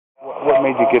what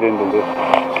made you get into this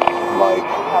life?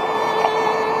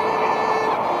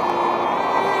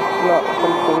 Not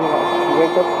something that you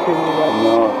wake up to.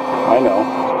 No, I know.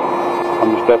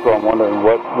 That's what I'm wondering.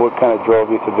 What kind of drove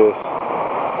you to this?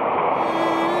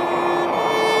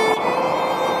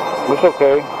 It's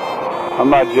okay. I'm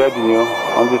not judging you.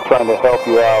 I'm just trying to help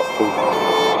you out because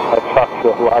I talk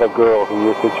to a lot of girls in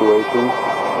your situation,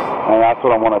 and that's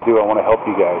what I want to do. I want to help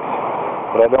you guys.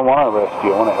 But I don't want to arrest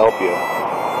you. I want to help you.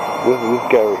 This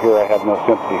guy over here I have no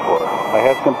sympathy for. I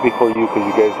have sympathy for you because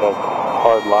you guys have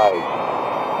hard lives.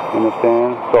 You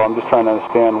understand? So I'm just trying to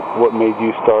understand what made you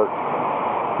start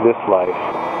this life.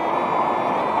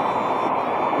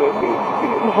 Being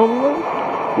homeless.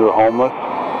 You were homeless?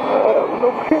 No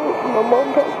parents. My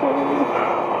mom passed away.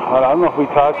 I don't know if we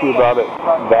talked to you about it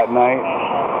that night.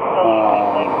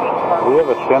 We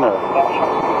have a center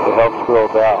that helps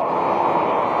girls out.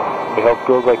 It helps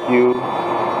girls like you.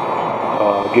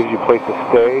 Gives you a place to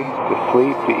stay, to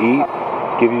sleep, to eat.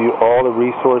 Gives you all the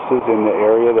resources in the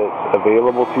area that's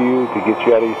available to you to get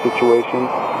you out of your situation.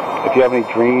 If you have any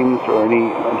dreams or any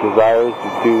desires to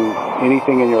do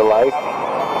anything in your life,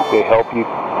 they help you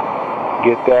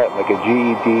get that, like a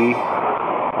GED,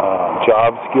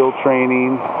 job skill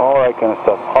training, all that kind of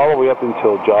stuff, all the way up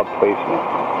until job placement.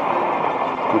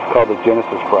 It's called the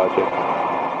Genesis Project.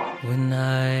 When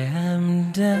I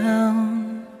am down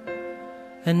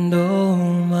and oh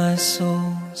my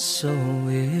soul so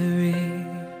weary,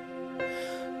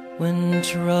 when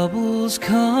troubles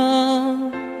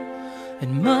come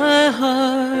and my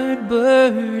heart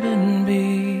burden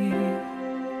be,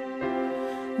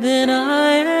 then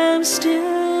I am still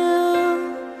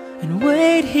and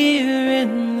wait here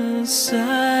in the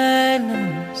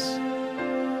silence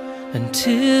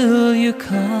until you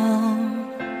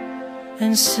come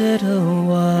and sit a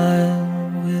while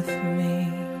with me.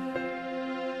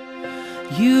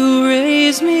 You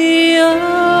raise me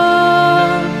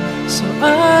up so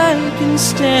I can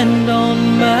stand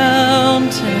on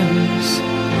mountains.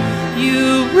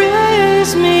 You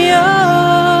raise me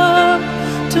up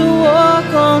to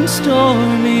walk on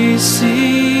stormy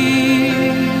seas.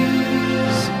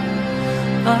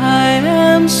 I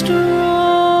am strong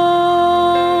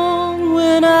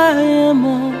when I am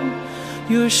on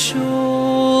your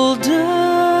shoulders.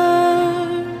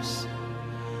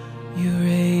 You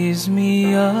raise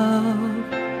me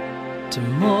up to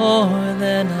more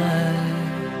than I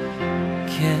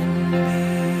can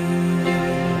be.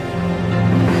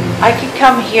 I can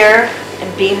come here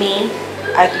and be me.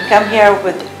 I can come here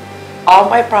with all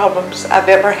my problems I've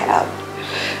ever had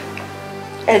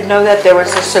and know that there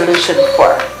was a solution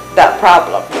for that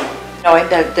problem. Knowing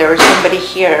that there was somebody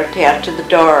here to answer the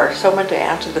door, or someone to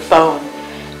answer the phone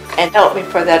and help me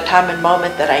for that time and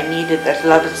moment that I needed, that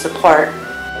love and support.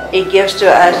 It gives to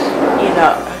us,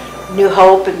 new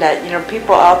hope, and that,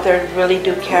 people out there really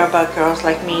do care about girls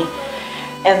like me,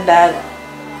 and that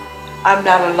I'm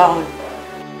not alone.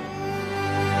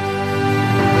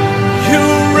 You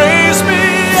raise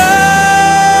me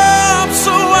up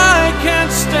so I can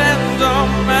stand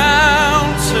on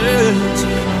mountains.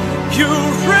 You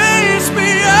raise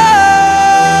me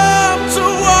up to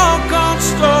walk on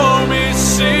stormy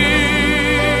seas.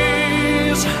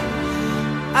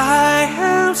 I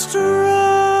am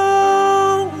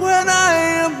strong when I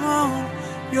am on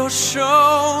your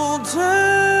shoulders.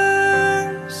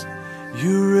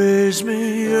 You raise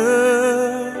me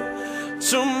up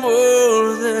to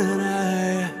more than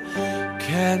I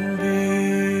can be.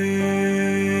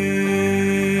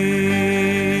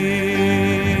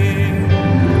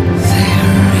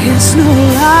 There is no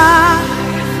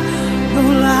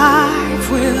life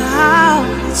without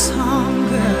its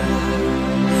hunger.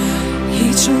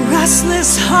 Each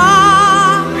restless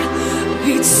heart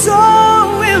beats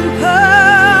so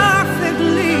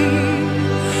imperfectly,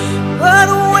 but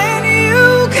when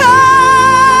you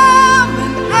come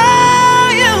and I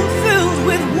am filled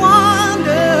with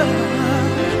wonder,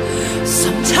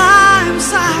 sometimes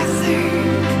I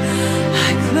think I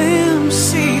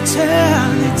glimpse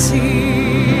eternity.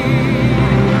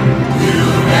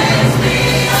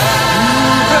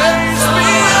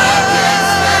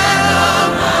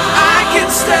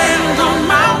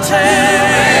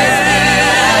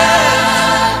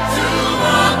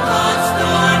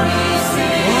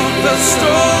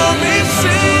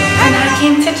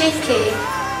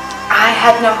 I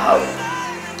had no hope.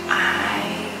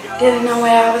 I didn't know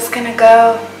where I was gonna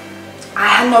go. I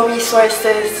had no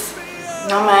resources,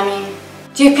 no money.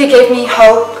 GP gave me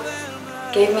hope,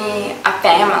 gave me a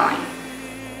family.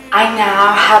 I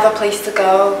now have a place to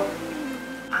go.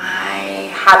 I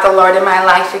have the Lord in my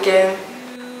life again.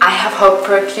 I have hope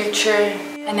for a future,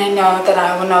 And I know that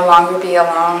I will no longer be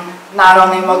alone. Not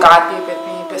only will God be with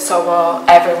me, but so will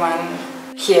everyone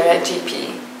here at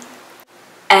GP.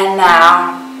 And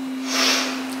now,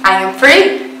 I am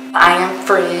free. I am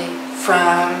free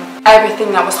from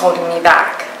everything that was holding me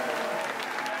back.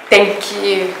 Thank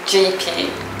you,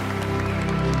 GP.